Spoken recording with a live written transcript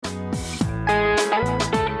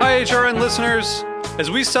HRN listeners.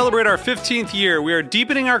 As we celebrate our 15th year, we are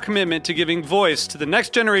deepening our commitment to giving voice to the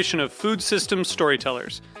next generation of food systems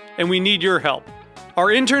storytellers, and we need your help. Our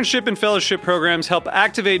internship and fellowship programs help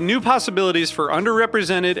activate new possibilities for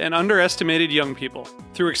underrepresented and underestimated young people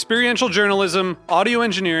through experiential journalism, audio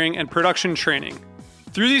engineering, and production training.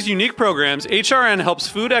 Through these unique programs, HRN helps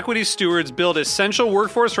food equity stewards build essential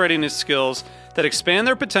workforce readiness skills that expand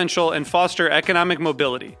their potential and foster economic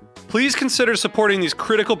mobility. Please consider supporting these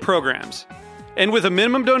critical programs. And with a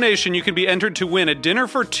minimum donation, you can be entered to win a dinner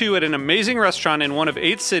for two at an amazing restaurant in one of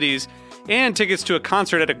 8 cities and tickets to a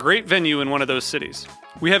concert at a great venue in one of those cities.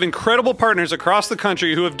 We have incredible partners across the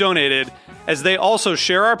country who have donated, as they also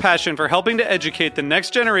share our passion for helping to educate the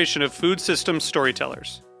next generation of food systems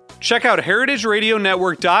storytellers. Check out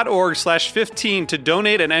heritageradionetwork.org/15 to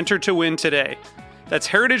donate and enter to win today. That's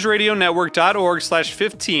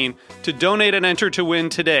heritageradionetwork.org/15 to donate and enter to win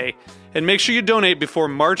today. And make sure you donate before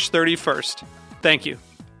March 31st. Thank you.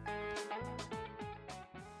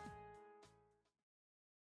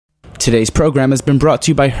 Today's program has been brought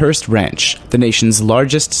to you by Hearst Ranch, the nation's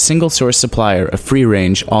largest single-source supplier of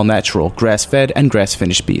free-range, all-natural, grass-fed, and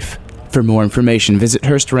grass-finished beef. For more information, visit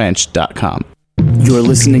HearstRanch.com. You're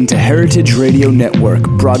listening to Heritage Radio Network,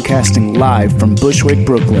 broadcasting live from Bushwick,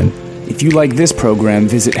 Brooklyn. If you like this program,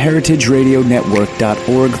 visit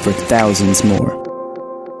heritageradionetwork.org for thousands more.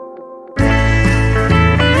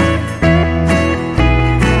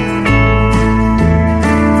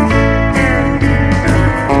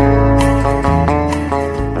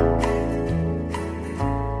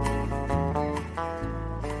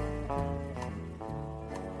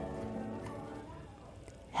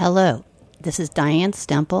 Hello, this is Diane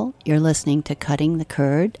Stemple. You're listening to Cutting the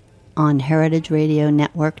Curd on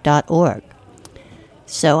heritageradionetwork.org.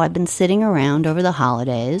 So I've been sitting around over the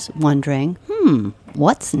holidays wondering,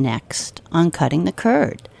 what's next on Cutting the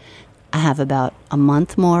Curd? I have about a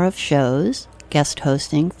month more of shows, guest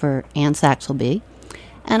hosting for Ann Saxelby,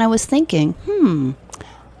 and I was thinking,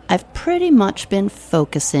 I've pretty much been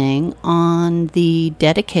focusing on the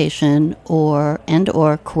dedication or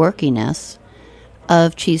quirkiness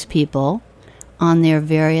of cheese people on their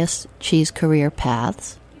various cheese career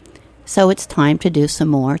paths. So it's time to do some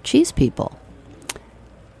more cheese people.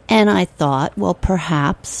 And I thought, well,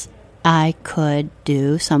 perhaps I could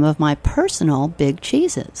do some of my personal big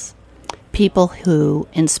cheeses. People who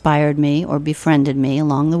inspired me or befriended me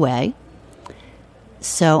along the way.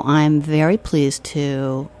 So I'm very pleased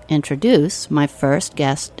to introduce my first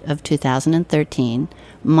guest of 2013,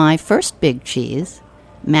 my first big cheese,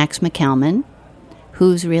 Max McCalman,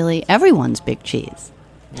 who's really everyone's big cheese.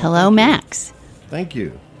 Well, hello, Max. Thank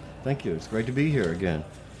you. Thank you. It's great to be here again.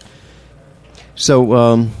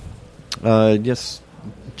 So, yes,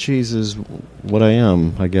 cheese is what I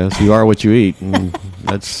am, I guess. You are what you eat, and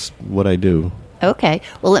that's what I do. Okay.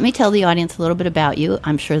 Well, let me tell the audience a little bit about you.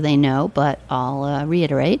 I'm sure they know, but I'll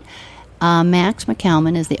reiterate. Max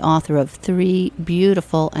McCalman is the author of 3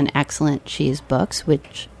 beautiful and excellent cheese books,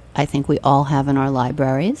 which I think we all have in our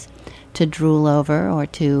libraries to drool over or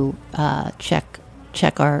to check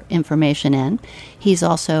our information in. He's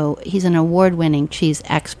an award-winning cheese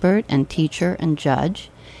expert and teacher and judge.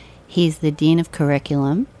 He's the Dean of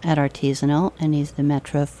Curriculum at Artisanal, and he's the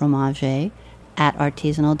Maître Fromager at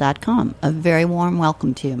artisanal.com. A very warm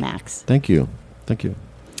welcome to you, Max. Thank you. Thank you.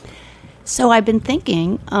 So I've been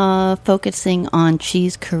thinking, focusing on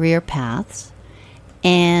cheese career paths,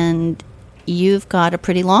 and you've got a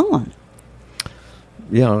pretty long one.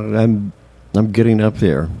 Yeah, I'm getting up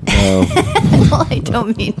there. Well, I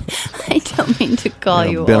don't mean to call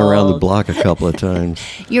you old. I've been around the block a couple of times.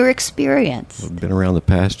 Your experience. I've been around the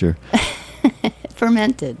pasture.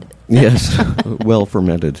 Fermented. Yes, well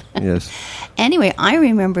fermented, yes. Anyway, I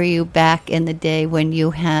remember you back in the day when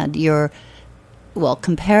you had your,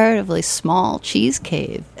 comparatively small cheese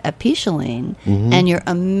cave at Picheline, and your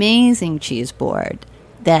amazing cheese board.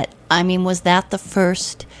 Was that the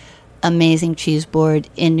first amazing cheese board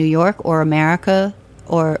in New York or America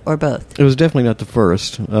or both? It was definitely not the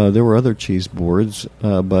first. There were other cheese boards,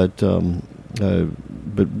 but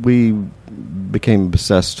we became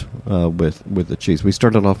obsessed with the cheese. We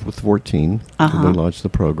started off with 14 when we launched the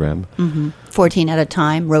program. 14 at a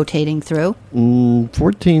time, rotating through?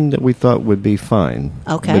 14 that we thought would be fine.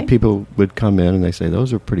 Okay. But people would come in and they say,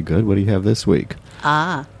 those are pretty good. What do you have this week?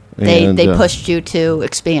 They pushed you to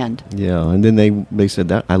expand. Yeah, and then they said,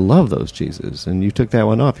 that I love those cheeses, and you took that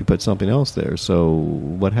one off. You put something else there. So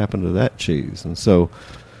what happened to that cheese? And so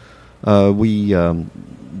we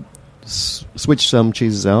switched some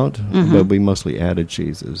cheeses out, but we mostly added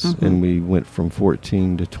cheeses, and we went from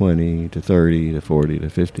 14 to 20 to 30 to 40 to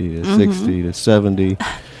 50 to 60 to 70.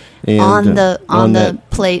 And, on the that,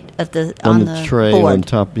 plate at the on the tray board. on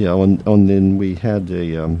top. Yeah, on then we had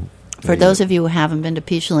a. For those of you who haven't been to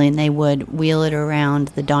Picheline, they would wheel it around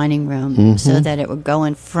the dining room so that it would go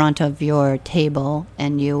in front of your table,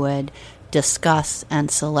 and you would discuss and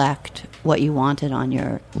select what you wanted on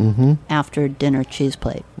your after-dinner cheese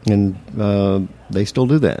plate. And they still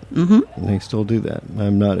do that. Mm-hmm. They still do that.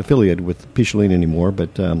 I'm not affiliated with Picheline anymore,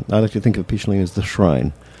 but I like to think of Picheline as the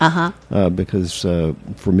shrine. Because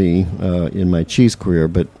for me, in my cheese career,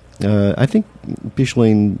 but I think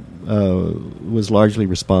Picheline was largely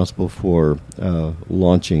responsible for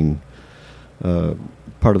launching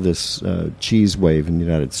part of this cheese wave in the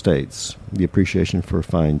United States, the appreciation for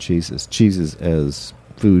fine cheeses as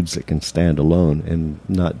foods that can stand alone and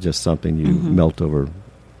not just something you melt over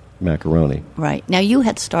macaroni. Right. Now, you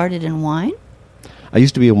had started in wine? I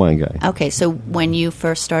used to be a wine guy. Okay, so when you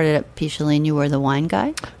first started at Picheline, you were the wine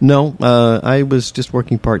guy? No, I was just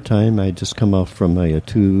working part-time. I had just come off from a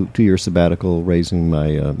two-year sabbatical raising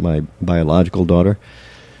my biological daughter.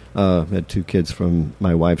 Had 2 kids from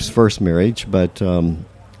my wife's first marriage, but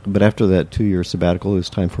after that 2-year sabbatical, it was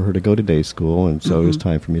time for her to go to day school, and so it was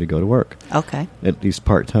time for me to go to work. Okay. At least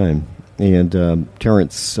part-time. And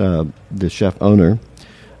Terrence, the chef owner,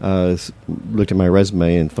 looked at my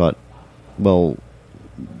resume and thought, well,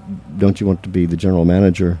 don't you want to be the general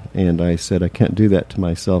manager? And I said, I can't do that to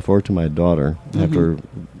myself or to my daughter after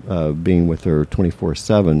being with her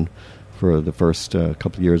 24/7 for the first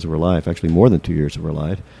couple of years of her life, actually more than 2 years of her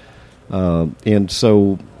life. And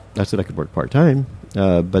so I said I could work part-time,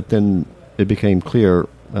 but then it became clear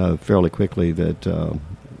fairly quickly that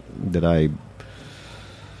the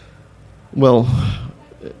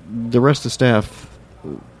rest of the staff,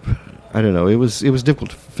 I don't know, it was difficult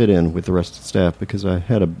to fit in with the rest of the staff because I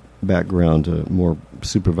had a background, a more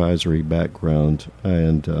supervisory background,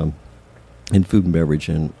 and in food and beverage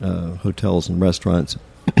and hotels and restaurants.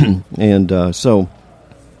 And so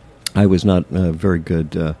I was not a very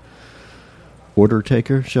good order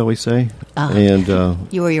taker, shall we say. And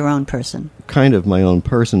you were your own person. Kind of my own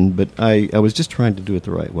person, but I was just trying to do it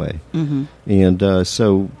the right way. And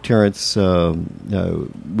so Terrence,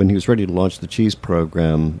 when he was ready to launch the cheese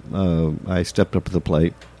program, I stepped up to the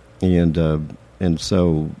plate, and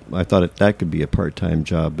so I thought that could be a part-time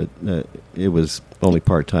job, but it was only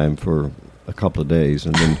part-time for a couple of days,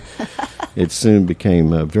 and then it soon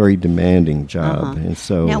became a very demanding job. And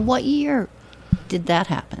so now, what year did that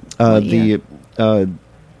happen?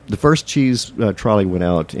 The first cheese trolley went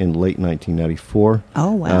out in late 1994.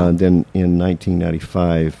 Oh, wow. Then in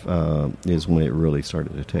 1995 is when it really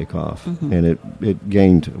started to take off. And it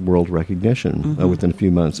gained world recognition within a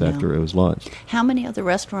few months after it was launched. How many other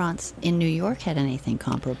restaurants in New York had anything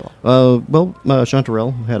comparable?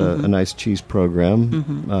 Chanterelle had a nice cheese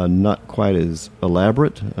program. Not quite as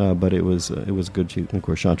elaborate, but it was good cheese. And of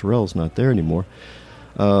course, Chanterelle's not there anymore.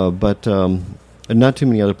 But not too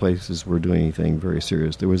many other places were doing anything very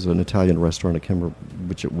serious. There was an Italian restaurant, I can't remember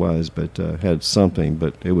which it was, but had something,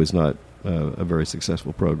 but it was not a very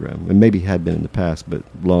successful program. And maybe had been in the past, but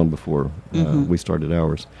long before we started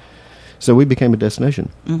ours. So we became a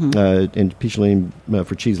destination. And Picheline,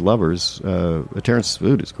 for cheese lovers, Terrence's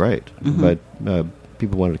food is great, but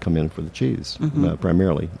people wanted to come in for the cheese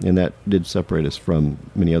primarily. And that did separate us from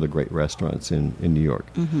many other great restaurants in New York.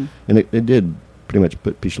 And it did pretty much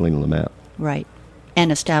put Picheline on the map. Right. And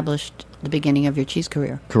established the beginning of your cheese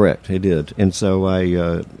career. Correct, it did. And so I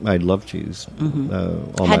loved cheese all my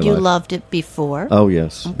life. Had you loved it before? Oh,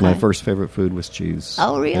 yes. Okay. My first favorite food was cheese.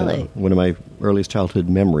 Oh, really? One of my earliest childhood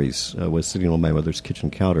memories was sitting on my mother's kitchen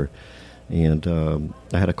counter. And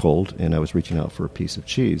I had a cold, and I was reaching out for a piece of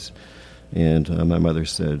cheese. And my mother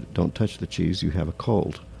said, "Don't touch the cheese, you have a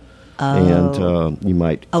cold." And you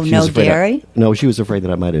might... Oh, no dairy? No, she was afraid that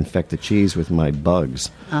I might infect the cheese with my bugs.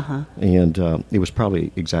 And it was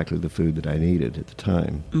probably exactly the food that I needed at the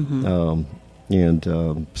time.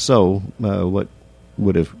 So what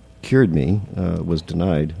would have cured me was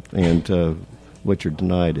denied. And what you're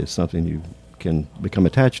denied is something you can become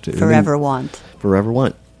attached to. Forever want. Forever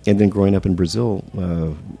want. And then growing up in Brazil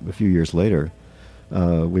a few years later,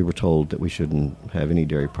 we were told that we shouldn't have any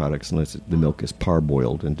dairy products unless the milk is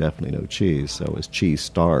parboiled, and definitely no cheese. So I was cheese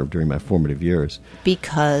starved during my formative years.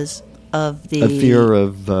 Because of the... A fear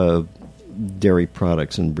of dairy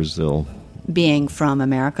products in Brazil. Being from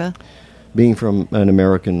America? Being from an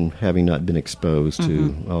American, having not been exposed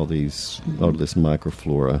to all this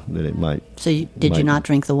microflora that it might... So did you not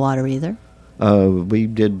drink the water either? We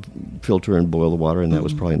did filter and boil the water, and that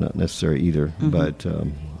was probably not necessary either.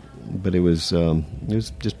 But it was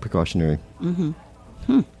just precautionary.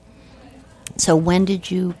 So when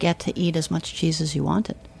did you get to eat as much cheese as you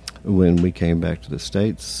wanted? when we came back to the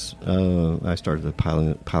States, I started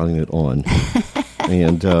piling it on.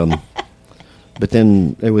 And but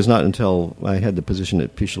then it was not until I had the position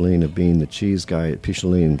at Picheline of being the cheese guy at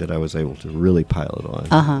Picheline that I was able to really pile it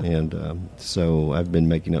on. And so I've been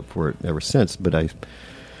making up for it ever since. But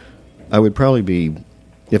I would probably be,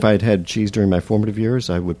 if I had had cheese during my formative years,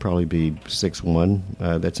 I would probably be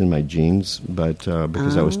 6'1". That's in my genes. But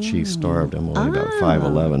because I was cheese starved, I'm only about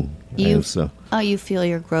 5'11". You feel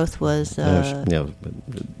your growth was...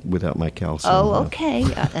 without my calcium. Oh, okay.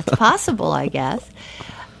 That's possible, I guess.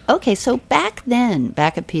 Okay, so back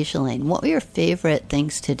at Picheline, what were your favorite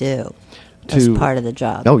things to do as part of the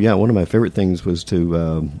job? Oh, yeah. One of my favorite things was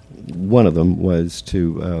to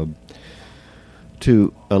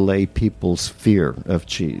allay people's fear of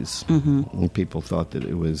cheese. And people thought that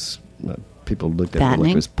it was... people looked at it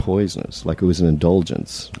like it was poisonous, like it was an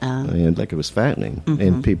indulgence, and like it was fattening.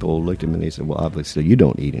 And people looked at me and they said, well, obviously you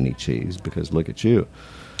don't eat any cheese because look at you.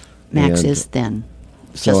 Max is thin.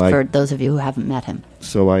 For those of you who haven't met him.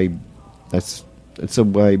 So I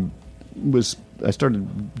started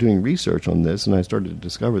doing research on this, and I started to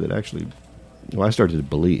discover that actually, I started to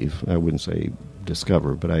believe, I wouldn't say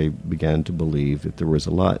discover, but I began to believe that there was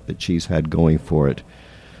a lot that cheese had going for it,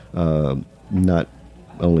 not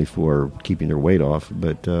only for keeping their weight off,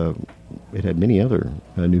 but it had many other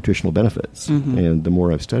nutritional benefits. And the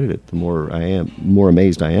more I've studied it, the more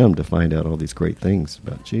amazed I am to find out all these great things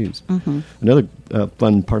about cheese. Another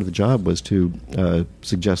fun part of the job was to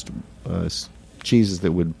suggest cheeses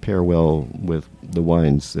that would pair well with the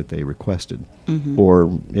wines that they requested.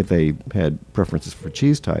 Or if they had preferences for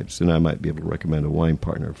cheese types, then I might be able to recommend a wine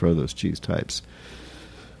partner for those cheese types.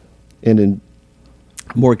 And in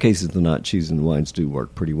more cases than not, cheese and wines do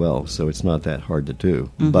work pretty well, so it's not that hard to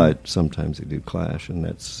do. But sometimes they do clash, and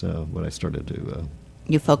that's what I started to...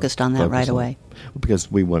 You focused on that right away?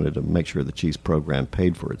 Because we wanted to make sure the cheese program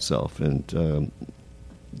paid for itself, and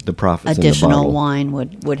the profits additional in the bottle, wine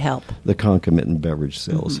would help. The concomitant beverage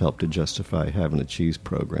sales helped to justify having a cheese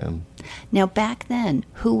program. Now, back then,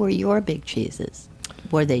 who were your big cheeses?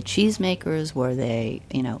 Were they cheesemakers? Were they,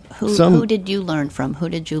 who did you learn from? Who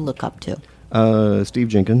did you look up to? Steve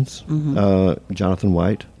Jenkins, Jonathan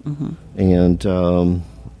White, and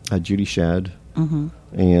Judy Shadd,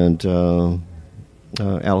 and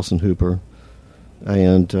Allison Hooper,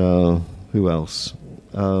 and who else?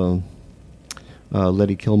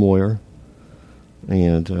 Letty Kilmoyer,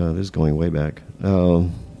 and this is going way back.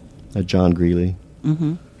 John Greeley,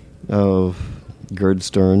 Gerd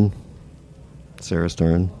Stern, Sarah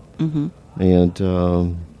Stern, and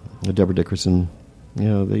Deborah Dickerson.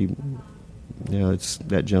 It's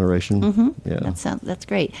that generation. Yeah, that's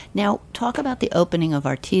great. Now, talk about the opening of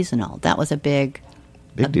Artisanal. That was a big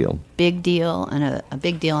deal. Big deal, and a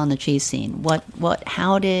big deal on the cheese scene.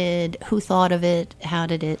 Who thought of it?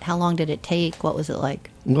 How long did it take? What was it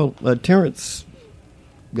like? Well, Terrence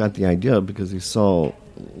got the idea because he saw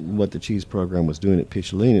what the cheese program was doing at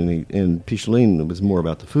Picheline, and Picheline was more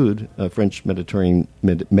about the food, a French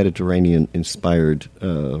Mediterranean inspired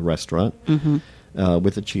restaurant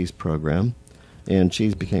with a cheese program. And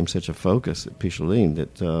cheese became such a focus at Picheline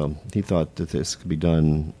that he thought that this could be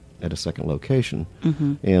done at a second location.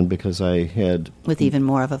 And because I had... With even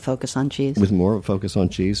more of a focus on cheese? With more of a focus on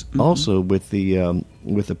cheese. Also with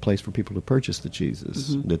a place for people to purchase the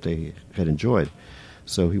cheeses that they had enjoyed.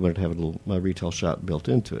 So he wanted to have a little retail shop built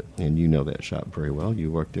into it. And you know that shop very well. You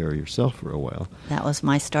worked there yourself for a while. That was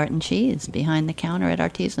my start in cheese, behind the counter at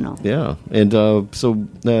Artisanal. Yeah. And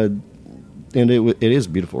and it is a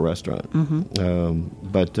beautiful restaurant.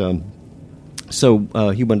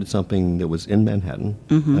 So he wanted something that was in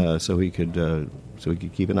Manhattan, so he could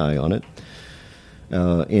keep an eye on it.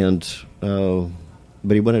 But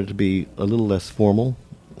he wanted it to be a little less formal,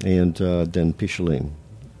 and than Picheline,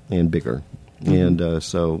 and bigger. And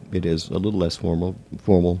so it is a little less formal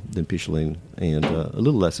than Picheline, and a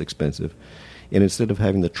little less expensive. And instead of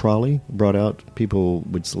having the trolley brought out, people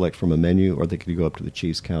would select from a menu, or they could go up to the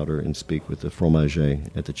cheese counter and speak with the fromager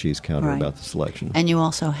at the cheese counter about the selection. And you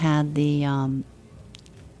also had the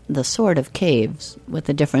sort of caves with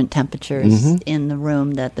the different temperatures in the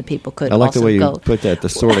room that the people could. I like also the way go. You put that. The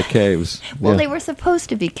sort of caves. Well, they were supposed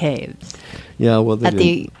to be caves. Yeah, well, at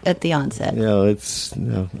the onset. Yeah,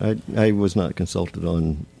 I was not consulted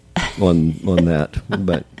on that,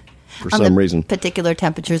 but for some reason, particular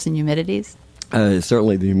temperatures and humidities.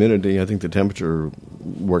 Certainly the humidity. I think the temperature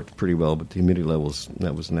worked pretty well, but the humidity levels,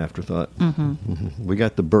 that was an afterthought. We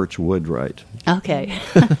got the birch wood right. Okay.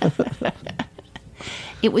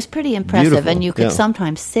 It was pretty impressive, and you could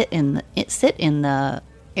sometimes sit in the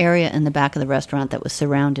area in the back of the restaurant that was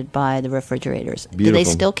surrounded by the refrigerators. Beautiful. Do they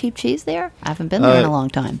still keep cheese there? I haven't been there in a long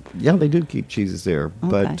time. Yeah, they do keep cheeses there,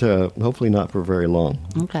 but hopefully not for very long.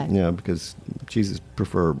 Okay. Yeah, because cheeses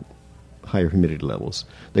prefer higher humidity levels.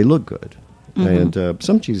 They look good, and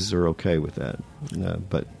some cheeses are okay with that.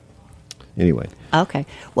 But anyway. Okay.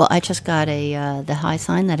 Well, I just got the high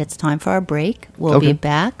sign that it's time for our break. We'll be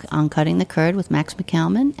back on Cutting the Curd with Max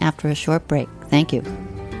McCalman after a short break. Thank you.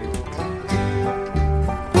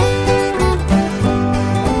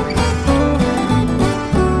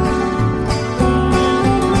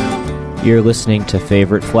 You're listening to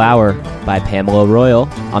Favorite Flower by Pamela Royal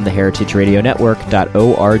on the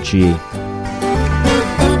heritageradionetwork.org.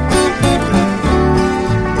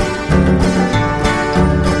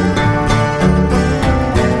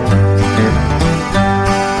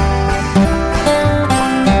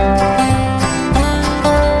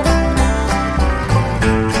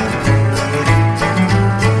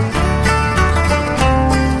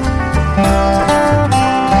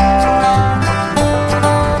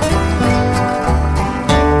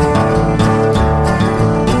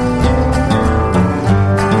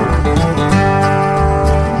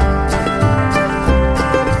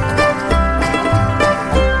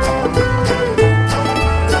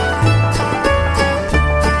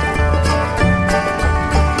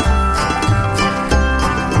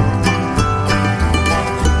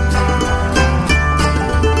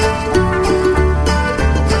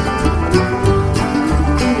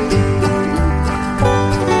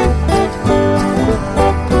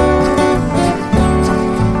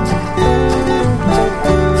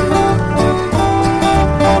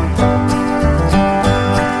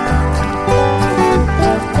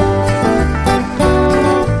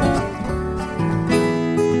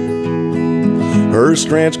 Hearst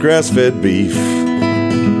Ranch grass-fed beef,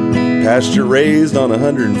 pasture-raised on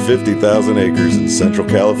 150,000 acres in Central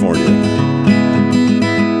California.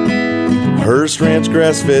 Hearst Ranch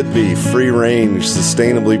grass-fed beef, free-range,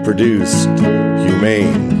 sustainably produced,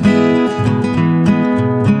 humane.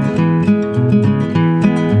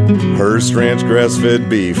 Hearst Ranch grass-fed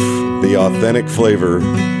beef, the authentic flavor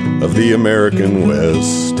of the American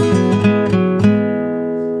West.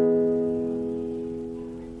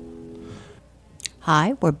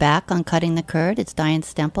 Hi, we're back on Cutting the Curd. It's Diane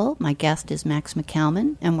Stemple. My guest is Max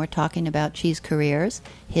McCalman, and we're talking about cheese careers,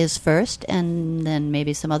 his first, and then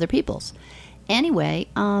maybe some other people's. Anyway,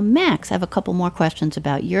 Max, I have a couple more questions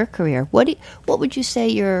about your career. What would you say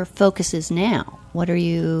your focus is now? What are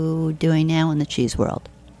you doing now in the cheese world?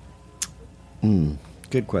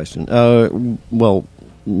 Good question. Well,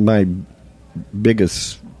 my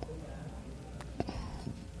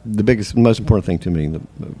most important thing to me,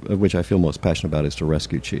 which I feel most passionate about, is to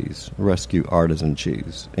rescue cheese, rescue artisan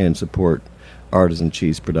cheese, and support artisan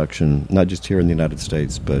cheese production, not just here in the United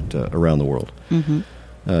States, but around the world. Mm-hmm.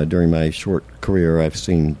 During my short career, I've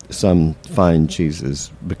seen some fine cheeses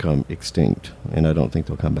become extinct, and I don't think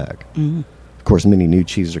they'll come back. Mm-hmm. Of course, many new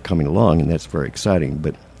cheeses are coming along, and that's very exciting,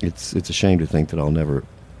 but it's a shame to think that I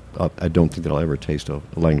don't think that I'll ever taste a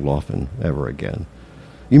Langlofen ever again.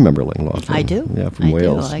 You remember Langlofen? I do. Yeah, from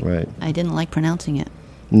Wales, right? I didn't like pronouncing it.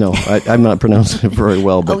 No, I'm not pronouncing it very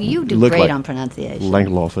well. But you do great on pronunciation.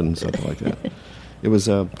 Langlofen, something like that. It was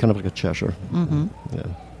kind of like a Cheshire. Mm-hmm. Yeah.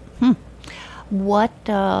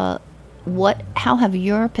 How have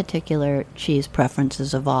your particular cheese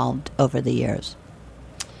preferences evolved over the years?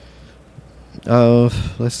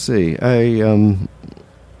 Let's see. I'm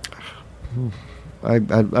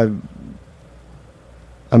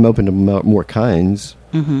open to more kinds.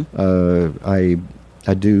 Mm-hmm.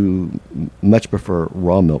 I do much prefer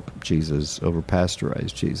raw milk cheeses over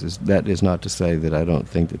pasteurized cheeses. That is not to say that I don't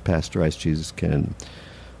think that pasteurized cheeses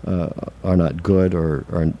are not good or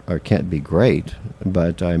can't be great,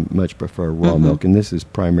 but I much prefer raw milk, and this is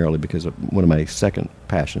primarily because one of my second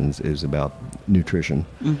passions is about nutrition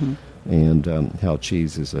and how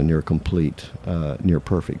cheese is a near complete, near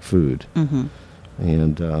perfect food.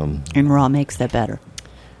 And raw makes that better.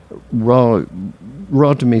 Raw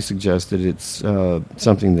to me suggests that it's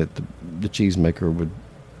something that the cheesemaker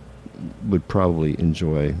would probably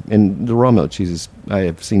enjoy. And the raw milk cheeses I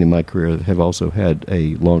have seen in my career have also had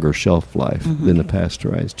a longer shelf life than the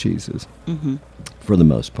pasteurized cheeses, for the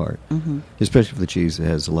most part. Especially for the cheese that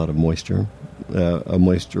has a lot of moisture, a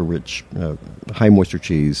moisture-rich, high-moisture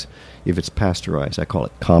cheese. If it's pasteurized, I call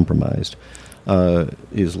it compromised,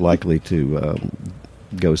 is likely to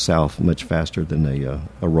go south much faster than a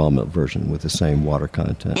raw milk version with the same water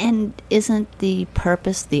content. And isn't the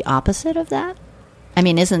purpose the opposite of that? I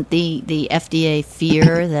mean, isn't the FDA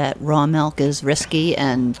fear that raw milk is risky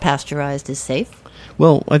and pasteurized is safe?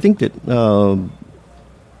 Well, I think that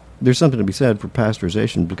there's something to be said for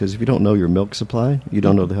pasteurization, because if you don't know your milk supply, you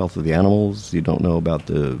don't know the health of the animals, you don't know about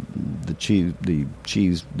the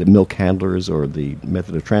milk handlers or the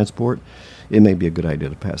method of transport, it may be a good idea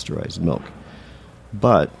to pasteurize milk.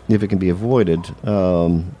 But if it can be avoided,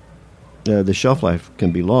 the shelf life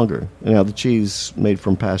can be longer. Now, the cheese made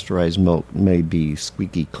from pasteurized milk may be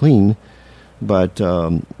squeaky clean, but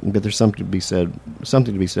there's something to be said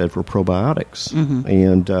for probiotics.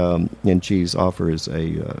 And cheese offers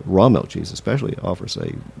raw milk cheese especially offers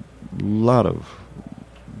a lot of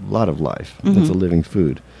life. It's a living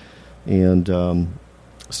food, and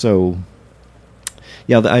so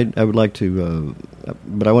yeah, I would like to,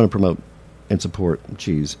 but I want to promote and support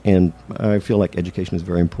cheese, and I feel like education is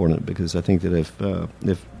very important, because I think that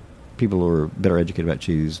if people are better educated about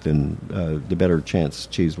cheese, then the better chance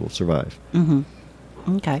cheese will survive.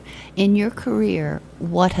 Okay. In your career,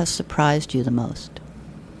 what has surprised you the most?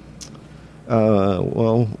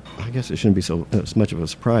 Well, I guess it shouldn't be so much of a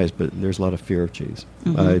surprise, but there's a lot of fear of cheese.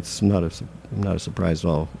 It's not a surprise at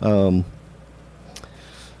all.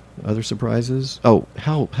 Other surprises? Oh,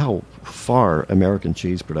 how far American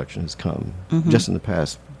cheese production has come just in the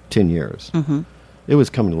past 10 years. It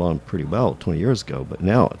was coming along pretty well 20 years ago, but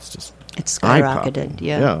now it's skyrocketed.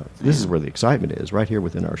 Yeah. This is where the excitement is, right here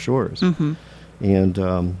within our shores. And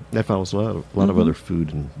that follows a lot of other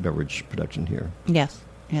food and beverage production here. Yes.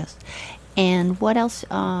 And what else?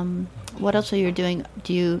 What else are you doing?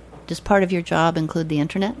 Does part of your job include the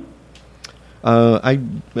internet? At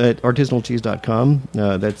artisanalcheese.com,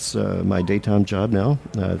 that's my daytime job now.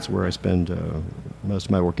 That's where I spend most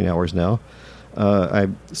of my working hours now. I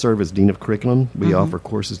serve as Dean of Curriculum. We offer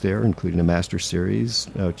courses there, including a Master's Series,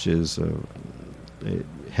 which is it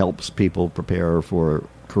helps people prepare for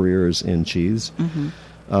careers in cheese.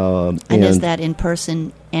 And is that in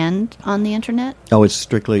person and on the internet? Oh, it's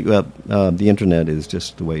strictly, the internet is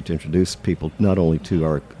just the way to introduce people not only to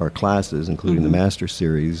our classes, including the Master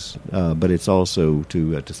Series, but it's also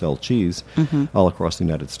to sell cheese all across the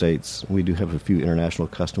United States. We do have a few international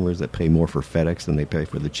customers that pay more for FedEx than they pay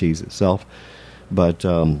for the cheese itself. But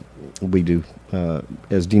we do,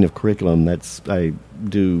 as Dean of Curriculum, I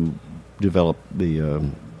do develop the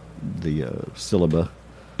syllaba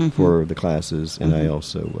for the classes, and I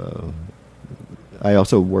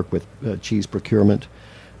also work with cheese procurement,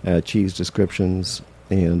 cheese descriptions,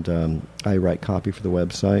 and I write copy for the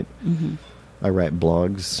website. I write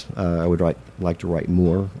blogs. I would like to write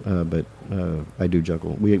more, but I do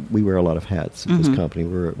juggle. We wear a lot of hats at this company.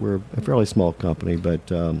 We're a fairly small company, but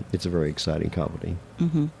it's a very exciting company.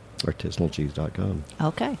 Artisanalcheese.com.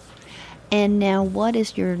 Okay. And now, what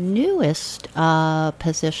is your newest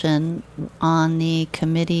position on the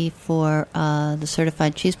committee for the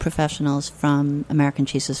certified cheese professionals from American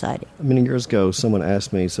Cheese Society? Many years ago, someone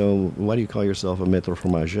asked me, "So, why do you call yourself a maître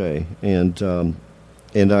fromager?"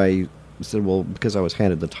 And I said, "Well, because I was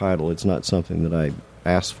handed the title. It's not something that I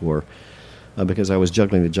asked for." Because I was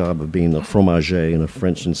juggling the job of being a fromager in a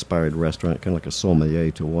French-inspired restaurant, kind of like a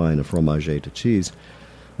sommelier to wine, a fromager to cheese.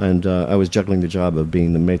 And I was juggling the job of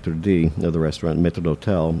being the maître d' of the restaurant, maître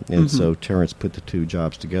d'hôtel. And so Terrence put the two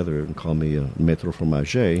jobs together and called me a maître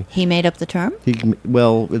fromager. He made up the term?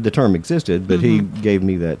 Well, the term existed, but he gave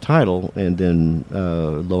me that title. And then,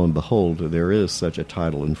 lo and behold, there is such a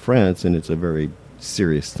title in France, and it's a very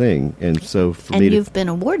serious thing. And so for me, you've been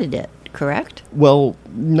awarded it, correct? Well,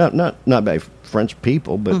 not by French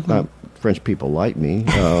people, but French people like me,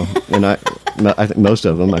 and I think most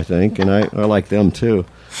of them. I think, and I like them too,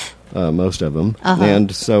 most of them.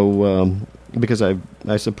 And so, because I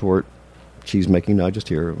support cheese making, not just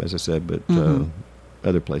here, as I said, but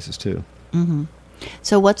other places too.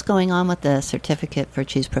 So what's going on with the certificate for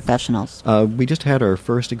cheese professionals? We just had our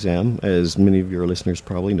first exam, as many of your listeners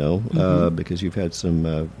probably know, because you've had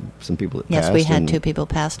some people that passed. Yes, we had 2 people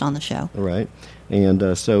passed on the show. Right.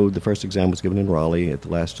 And so the first exam was given in Raleigh at the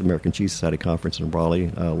last American Cheese Society conference in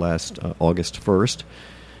Raleigh last August 1st.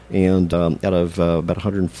 And out of about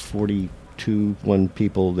 141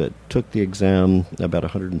 people that took the exam, about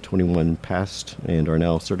 121 passed and are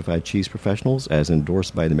now certified cheese professionals, as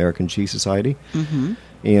endorsed by the American Cheese Society.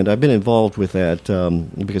 And I've been involved with that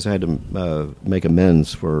because I had to make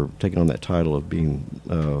amends for taking on that title of being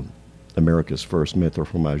America's first maître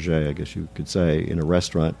fromager, I guess you could say, in a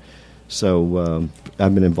restaurant. So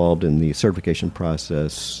I've been involved in the certification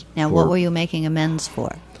process. Now, what were you making amends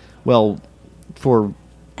for? Well, for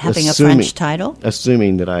having a French title?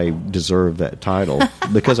 Assuming that I deserve that title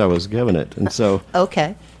because I was given it. And so,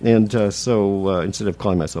 okay. And so instead of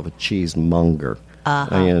calling myself a cheesemonger,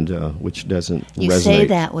 and which doesn't resonate. You say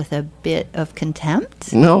that with a bit of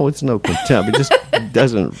contempt? No, it's no contempt. It just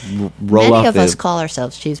doesn't roll off. Many of us call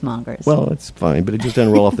ourselves cheesemongers. Well, it's fine, but it just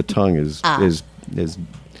doesn't roll off the tongue as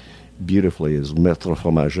beautifully as maître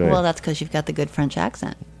fromager. Well, that's because you've got the good French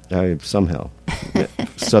accent. Somehow,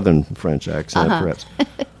 Southern French accent, perhaps.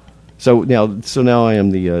 So now I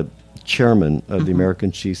am the chairman of the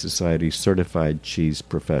American Cheese Society Certified Cheese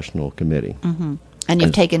Professional Committee. Mm-hmm. And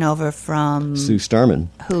you've taken over from Sue Starman,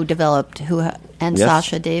 and Yes.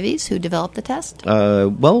 Sasha Davies, who developed the test.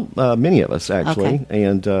 Many of us actually, Okay.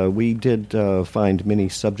 and we did find many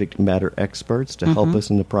subject matter experts to help us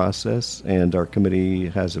in the process. And our committee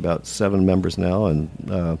has about 7 members now,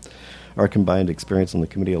 and our combined experience on the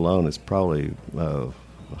committee alone is probably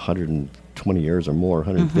 120 years or more,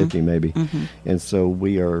 150 maybe. And so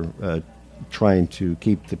we are trying to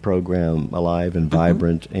keep the program alive and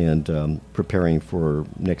vibrant, and preparing for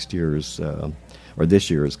next year's or this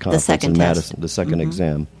year's conference second in test. Madison, the second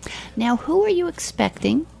exam. Now, who are you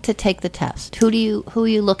expecting to take the test? Who are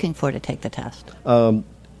you looking for to take the test?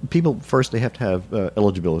 People first, they have to have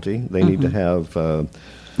eligibility. They need to have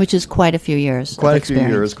Which is quite a few years. quite of a few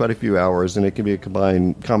experience. years, quite a few hours, and it can be a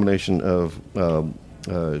combination of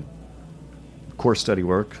course study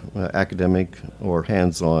work, academic or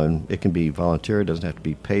hands-on. It can be volunteer. It doesn't have to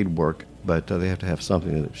be paid work, but they have to have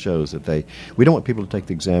something that shows that we don't want people to take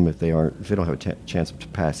the exam if they don't have a chance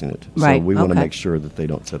of passing it. Right, So we want to okay. make sure that they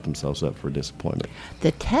don't set themselves up for disappointment.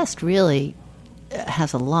 The test really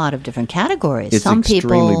has a lot of different categories. It's Some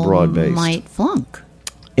extremely people broad-based. might flunk.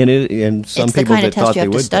 And some It's the people kind of that thought test you they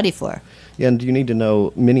have to would study for. And you need to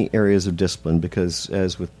know many areas of discipline, because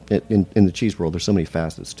as with in the cheese world, there's so many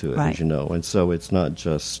facets to it, Right. as you know, and so it's not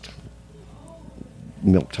just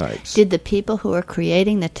milk types. Did the people who are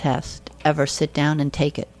creating the test ever sit down and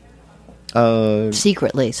take it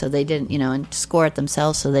secretly, so they didn't, and score it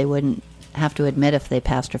themselves, so they wouldn't have to admit if they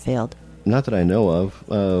passed or failed? Not that I know of,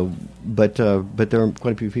 but there are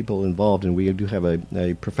quite a few people involved, and we do have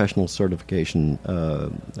a professional certification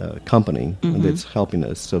company that's helping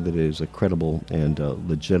us so that it is a credible and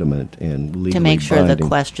legitimate and legally To make sure the binding.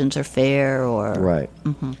 questions are fair, or Right,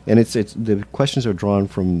 and it's the questions are drawn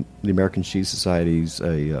from the American Cheese Society's.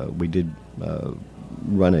 We did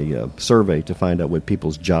run a survey to find out what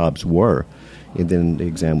people's jobs were, and then the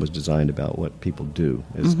exam was designed about what people do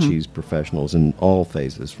as cheese professionals in all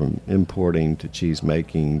phases, from importing to cheese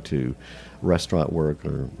making to restaurant work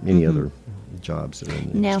or any other jobs that are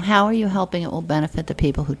in the Now, how are you helping it will benefit the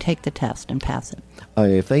people who take the test and pass it?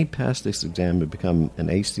 If they pass this exam and become an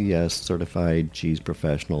ACS certified cheese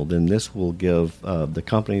professional, then this will give the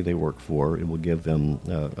company they work for, it will give them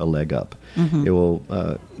a leg up. It will,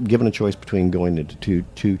 given a choice between going into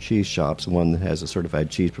two cheese shops, one that has a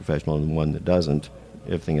certified cheese professional and one that doesn't,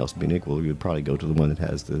 everything else being equal, you would probably go to the one that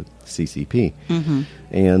has the CCP.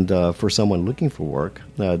 And for someone looking for work,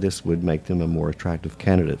 this would make them a more attractive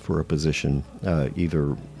candidate for a position,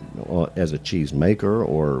 either as a cheese maker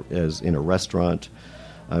or as in a restaurant.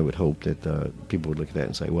 I would hope that people would look at that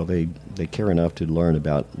and say, well, they care enough to learn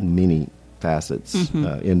about many facets.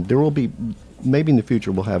 And there will be, maybe in the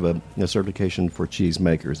future, we'll have a certification for cheese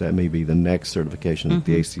makers. That may be the next certification that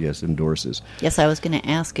the ACS endorses. Yes, I was going to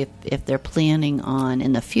ask if they're planning on,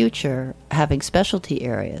 in the future, having specialty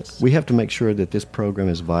areas. We have to make sure that this program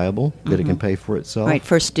is viable, that it can pay for itself. Right,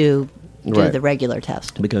 first do Right. the regular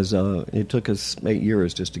test. Because it took us 8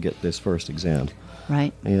 years just to get this first exam.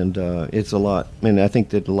 Right. And it's a lot. And I think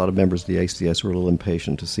that a lot of members of the ACS were a little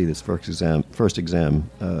impatient to see this first exam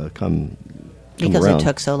come Because around. it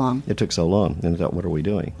took so long. It took so long. And I thought, what are we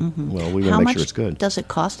doing? Well, we want How to make much sure it's good. does it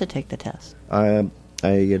cost to take the test?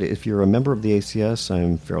 If you're a member of the ACS,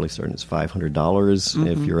 I'm fairly certain it's $500.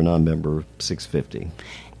 If you're a non-member, $650.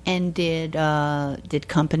 And did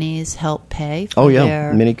companies help pay for Oh, yeah.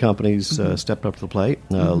 their... Many companies stepped up to the plate.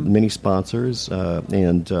 Many sponsors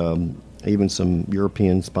and even some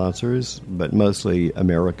European sponsors, but mostly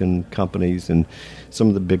American companies and some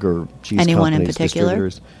of the bigger cheese Anyone in companies, particular?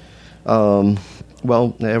 distributors.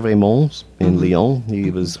 Well, Hervé Mons in Lyon,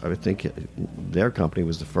 I think their company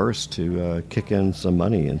was the first to kick in some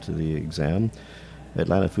money into the exam.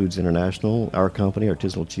 Atlanta Foods International, our company,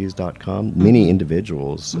 artisanalcheese.com, many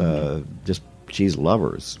individuals, just cheese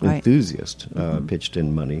lovers, Right. enthusiasts, pitched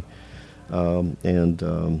in money. And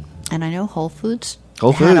And I know Whole Foods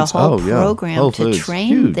Whole had a Foods, whole oh, yeah. program Whole to Foods, train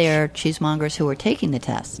huge. their cheesemongers who were taking the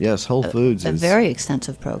test. yes, Whole Foods A is very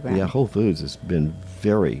extensive program. Yeah, Whole Foods has been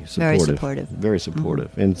very supportive. Very supportive. Very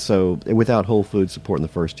supportive. And so without Whole Foods support in the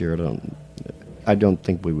first year, I don't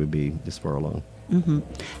think we would be this far along.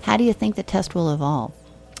 How do you think the test will evolve?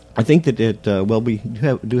 I think that we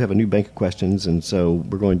do have a new bank of questions, and so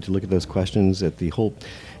we're going to look at those questions at the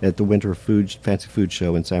Winter Fancy Food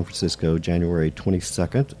Show in San Francisco, January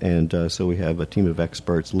 22nd, and so we have a team of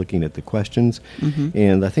experts looking at the questions,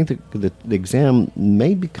 and I think that the exam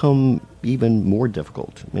may become even more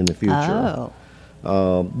difficult in the future.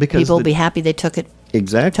 Because people will be happy they took it.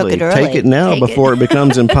 Exactly, took it early. Take it now before it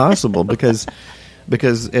becomes impossible, because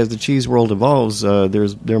as the cheese world evolves, there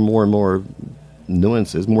are more and more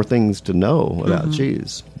nuances, more things to know about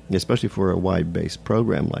cheese, especially for a wide-based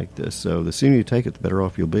program like this. So the sooner you take it, the better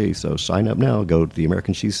off you'll be. So sign up now. Go to the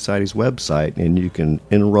American Cheese Society's website, and you can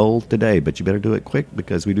enroll today. But you better do it quick,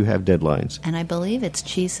 because we do have deadlines. And I believe it's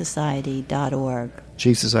cheesesociety.org.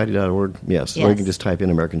 Cheesesociety.org, yes. Or you can just type in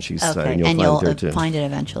American Cheese Society, and you'll find it there, too. Find it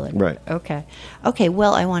eventually. Right. Okay,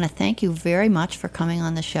 well, I want to thank you very much for coming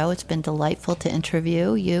on the show. It's been delightful to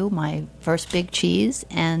interview you, my first big cheese,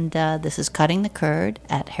 and this is Cutting the Curd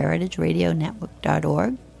at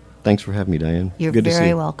heritageradionetwork.org. Thanks for having me, Diane. You're Good to see very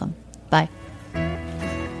you. welcome. Bye.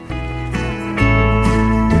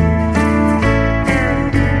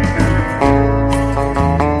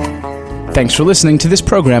 Thanks for listening to this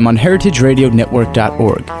program on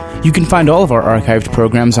heritageradionetwork.org. You can find all of our archived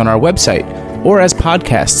programs on our website or as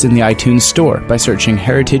podcasts in the iTunes Store by searching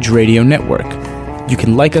Heritage Radio Network. You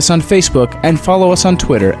can like us on Facebook and follow us on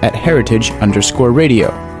Twitter at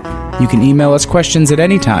heritage_radio. You can email us questions at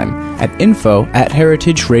any time at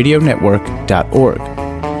info@heritageradionetwork.org.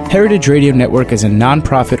 Heritage Radio Network is a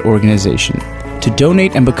non-profit organization. To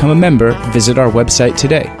donate and become a member, visit our website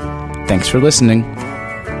today. Thanks for listening.